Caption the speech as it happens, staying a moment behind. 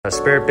A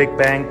spare Big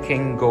Bang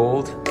King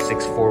Gold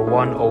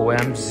 641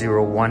 OM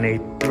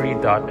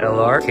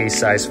 0183.LR, case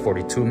size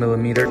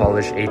 42mm,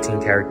 polished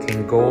 18 karat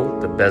King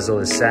Gold. The bezel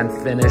is sand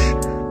finish,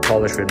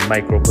 polished with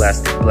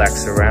microplastic black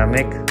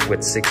ceramic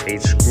with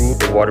 6/8 screw.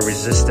 The water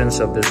resistance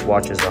of this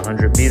watch is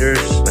 100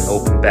 meters. An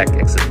open back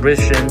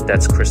exhibition,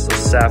 that's crystal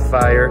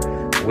sapphire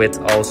with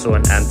also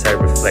an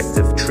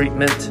anti-reflective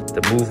treatment.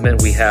 The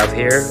movement we have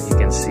here, you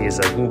can see, is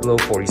a Hublot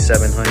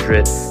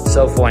 4700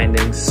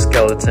 self-winding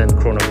skeleton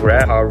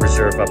chronograph. Power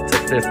reserve up to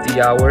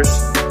 50 hours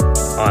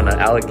on an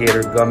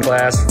alligator gum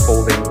glass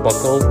folding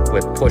buckle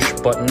with push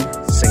button,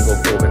 single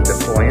folding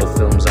deploying.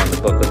 Films on the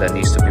buckle that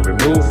needs to be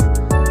removed.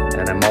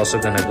 And I'm also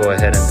gonna go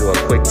ahead and do a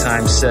quick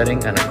time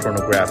setting and a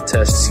chronograph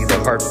test. See the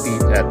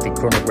heartbeat at the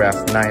chronograph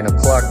 9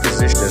 o'clock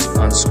position. Just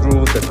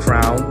unscrew the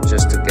crown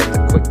just to get the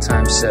quick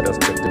time set of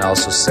the, and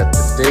also set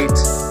the date.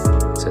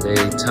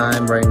 Today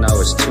time right now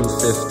is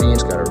 2:15.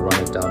 Just gotta run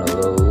it down a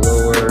little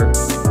lower.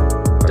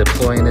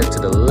 Deploying it to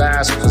the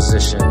last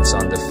position. It's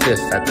on the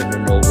 5th at the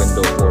numeral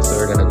window 4. So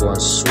we're gonna go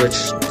and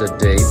switch the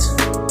date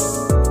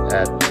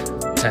at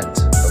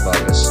 10th of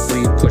August.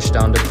 Fully push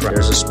down the crown.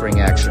 There's a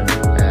spring action,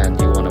 and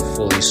you want to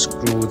fully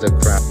screw the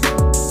crown.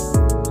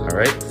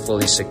 Alright,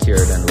 fully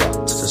secured and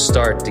locked. To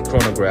start the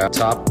chronograph,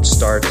 top,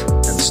 start,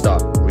 and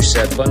stop.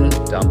 Reset button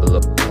down below.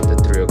 The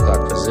 3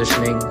 o'clock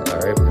positioning.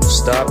 Alright, we're gonna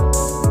stop.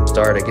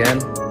 Start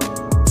again.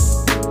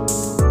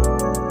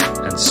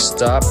 And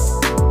stop.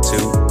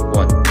 2,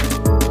 1.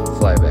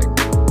 Fly back.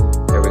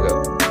 There we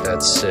go.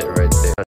 That's it right there.